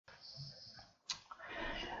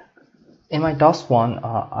In my task 1,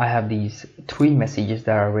 I have these 3 messages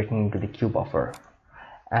that are written into the queue buffer,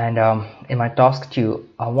 and in my task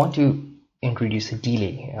 2, I want to introduce a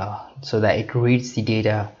delay so that it reads the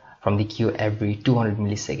data from the queue every 200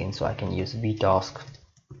 milliseconds. So I can use vtask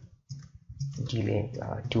delay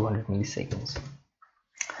 200 milliseconds.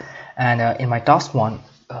 And in my task 1,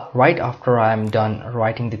 right after I'm done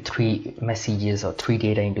writing the 3 messages or 3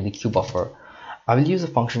 data into the queue buffer, I will use a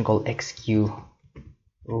function called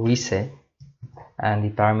xQreset, and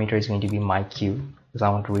the parameter is going to be my queue because I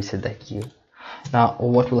want to reset that queue. Now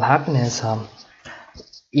what will happen is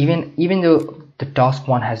even though the task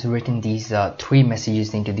 1 has written these 3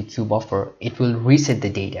 messages into the queue buffer, it will reset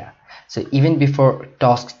the data. So even before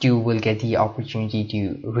task 2 will get the opportunity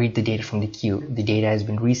to read the data from the queue, the data has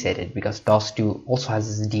been resetted because task 2 also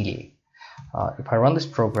has this delay. If I run this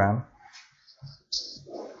program,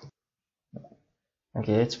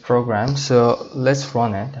 okay, it's programmed, so let's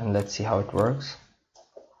run it and let's see how it works.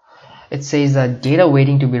 It says that data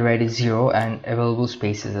waiting to be read is 0 and available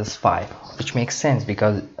spaces is 5, which makes sense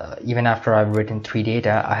because even after I've written 3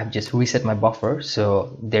 data, I have just reset my buffer,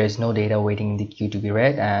 so there is no data waiting in the queue to be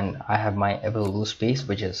read, and I have my available space,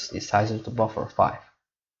 which is the size of the buffer, 5.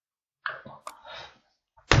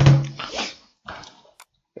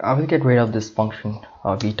 I will get rid of this function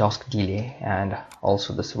vtask delay and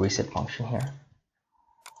also this reset function here.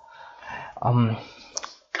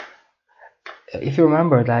 If you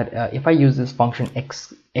remember that if I use this function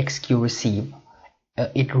xQreceive,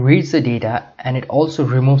 it reads the data and it also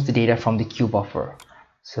removes the data from the queue buffer.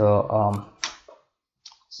 So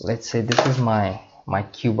let's say this is my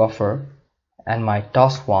queue buffer, and my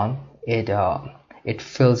task 1 it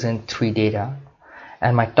fills in 3 data,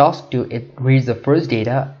 and my task 2 it reads the first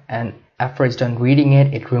data, and after it's done reading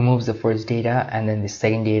it, it removes the first data and then the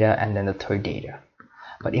second data and then the third data.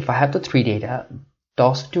 But if I have the 3 data,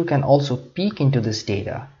 task 2 can also peek into this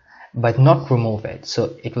data but not remove it.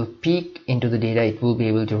 So it will peek into the data, it will be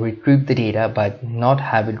able to retrieve the data but not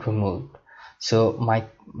have it removed. So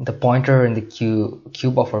the pointer in the queue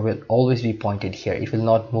buffer will always be pointed here. It will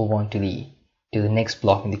not move on to the next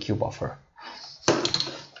block in the queue buffer.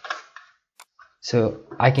 So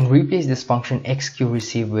I can replace this function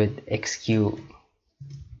xQreceive with xQpeek.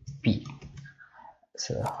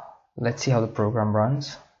 So let's see how the program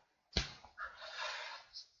runs.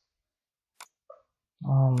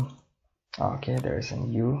 Okay, there's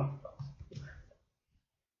an U.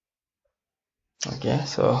 Okay,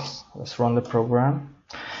 so let's run the program.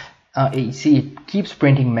 You see, it keeps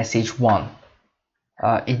printing message 1.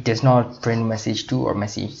 It does not print message 2 or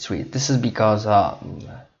message 3. This is because the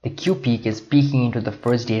QPeek is peeking into the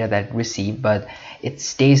first data that it received, but it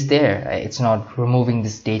stays there. It's not removing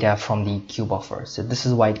this data from the queue buffer. So this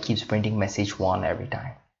is why it keeps printing message 1 every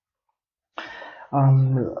time.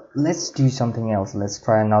 Let's do something else. Let's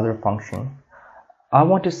try another function. I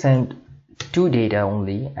want to send 2 data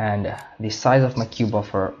only, and the size of my queue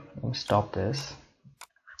buffer, let me stop this,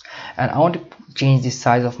 and I want to change the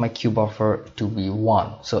size of my queue buffer to be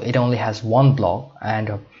 1, so it only has 1 block,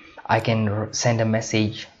 and I can send a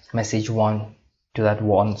message 1 to that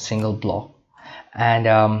one single block, and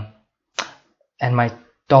my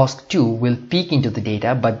task 2 will peek into the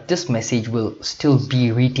data, but this message will still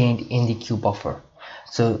be retained in the queue buffer.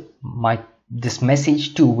 So this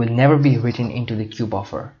message 2 will never be written into the queue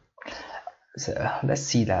buffer. So let's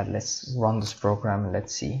see that. Let's run this program and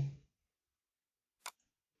let's see.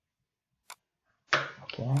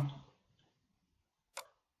 Okay.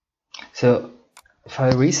 So if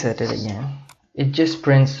I reset it again, it just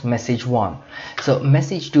prints message 1. So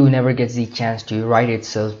message 2 never gets the chance to write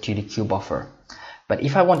itself to the queue buffer. But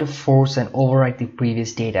if I want to force and overwrite the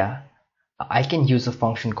previous data, I can use a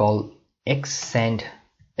function called xQoverwrite,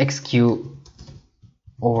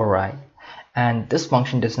 and this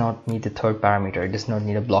function does not need the third parameter. It does not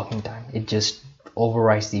need a blocking time. It just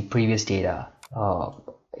overwrites the previous data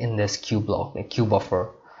in this queue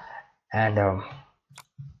buffer, and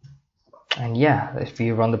yeah, if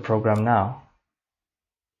we run the program now,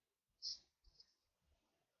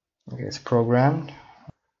 okay, it's programmed.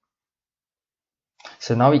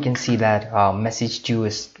 So now we can see that message 2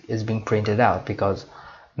 is being printed out because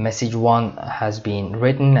message 1 has been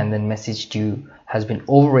written and then message 2 has been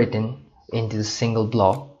overwritten into the single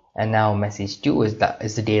block, and now message 2 is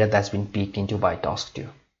the data that's been peeked into by task 2.